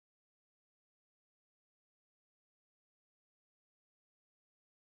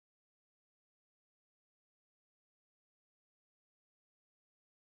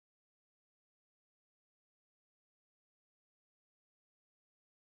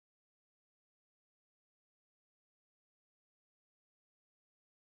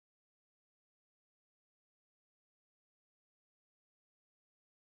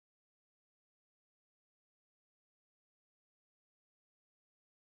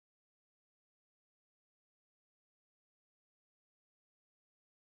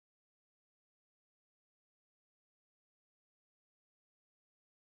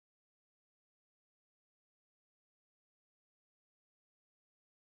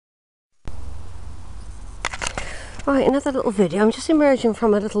Right, another little video. I'm just emerging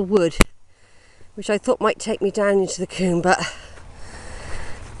from a little wood, which I thought might take me down into the combe, but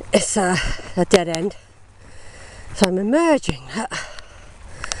it's a dead end. So I'm emerging,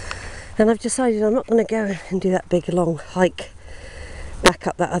 and I've decided I'm not going to go and do that big long hike back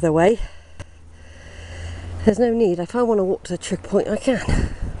up that other way. There's no need. If I want to walk to the trig point, I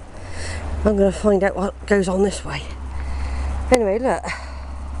can. I'm going to find out what goes on this way. Anyway, look.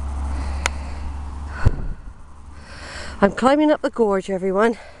 I'm climbing up the gorge,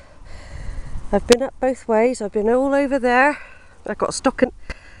 everyone. I've been up both ways. I've been all over there. I got stuck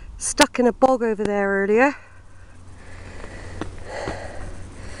in a bog over there earlier.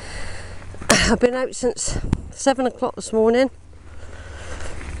 I've been out since 7 o'clock this morning.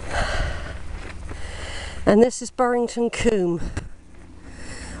 And this is Burrington Combe.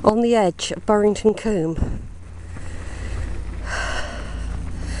 On the edge of Burrington Combe.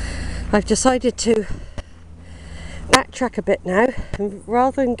 I've decided to backtrack a bit now, and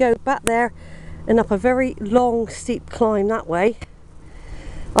rather than go back there and up a very long steep climb that way,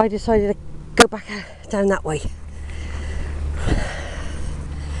 I decided to go back down that way.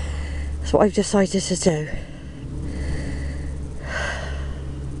 That's what I've decided to do.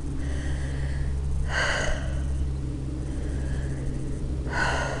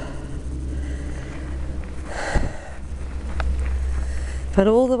 But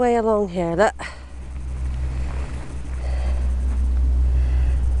all the way along here, look.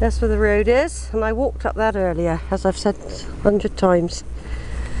 That's where the road is, and I walked up that earlier, as I've said 100 times.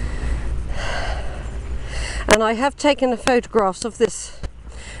 And I have taken the photographs of this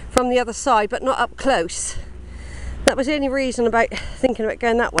from the other side, but not up close. That was the only reason about thinking about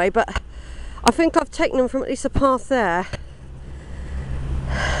going that way, but I think I've taken them from at least the path there.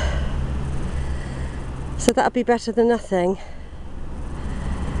 So that'd be better than nothing.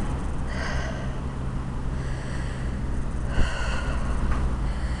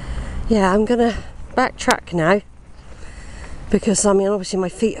 Yeah, I'm gonna backtrack now because I mean obviously my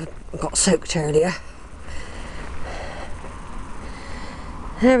feet have got soaked earlier.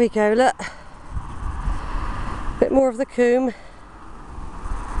 There we go, look. A bit more of the combe.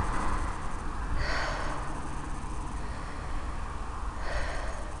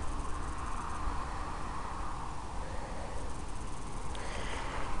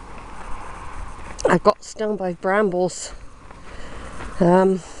 I got stung by brambles.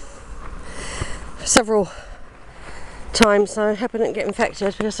 Several times. I hope I didn't get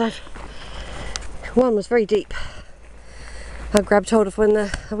infected because one was very deep. I grabbed hold of when I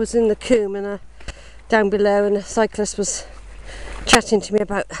was in the combe and down below, and a cyclist was chatting to me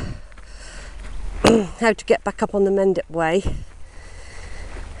about how to get back up on the Mendip way.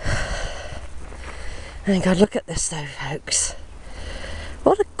 And God, look at this though, folks.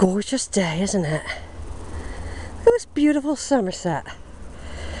 What a gorgeous day, isn't it? Look at this beautiful Somerset.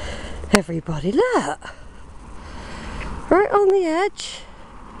 Everybody, look! Right on the edge.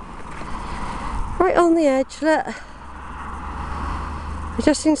 Right on the edge, look. I've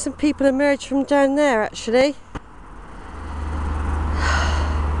just seen some people emerge from down there, actually.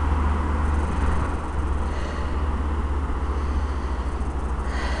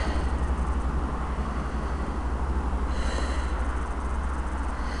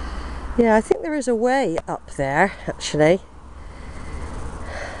 Yeah, I think there is a way up there, actually.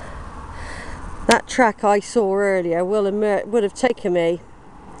 That track I saw earlier would have taken me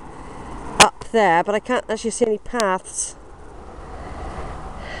up there, but I can't actually see any paths.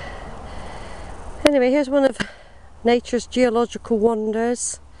 Anyway, here's one of nature's geological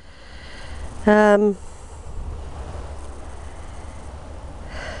wonders. Cheddar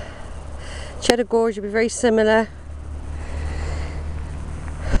Gorge will be very similar.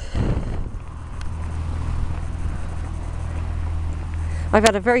 I've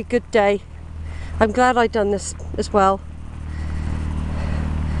had a very good day. I'm glad I've done this as well.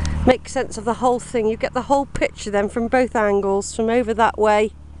 Make sense of the whole thing. You get the whole picture then from both angles, from over that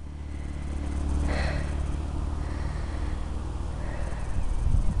way.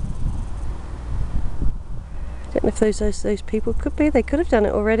 I don't know if those people could be. They could have done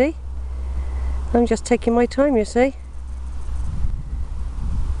it already. I'm just taking my time, you see.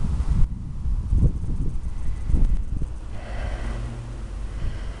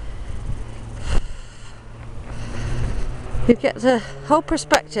 You get the whole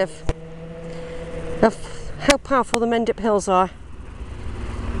perspective of how powerful the Mendip Hills are.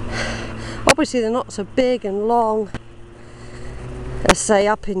 Obviously they're not so big and long as say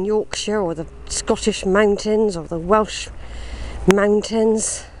up in Yorkshire or the Scottish mountains or the Welsh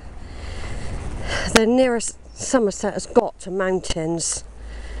mountains. The nearest Somerset has got to mountains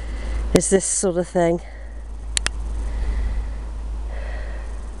is this sort of thing.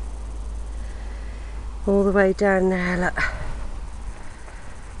 the way down there, look.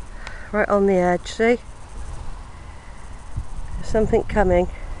 Right on the edge, see? There's something coming.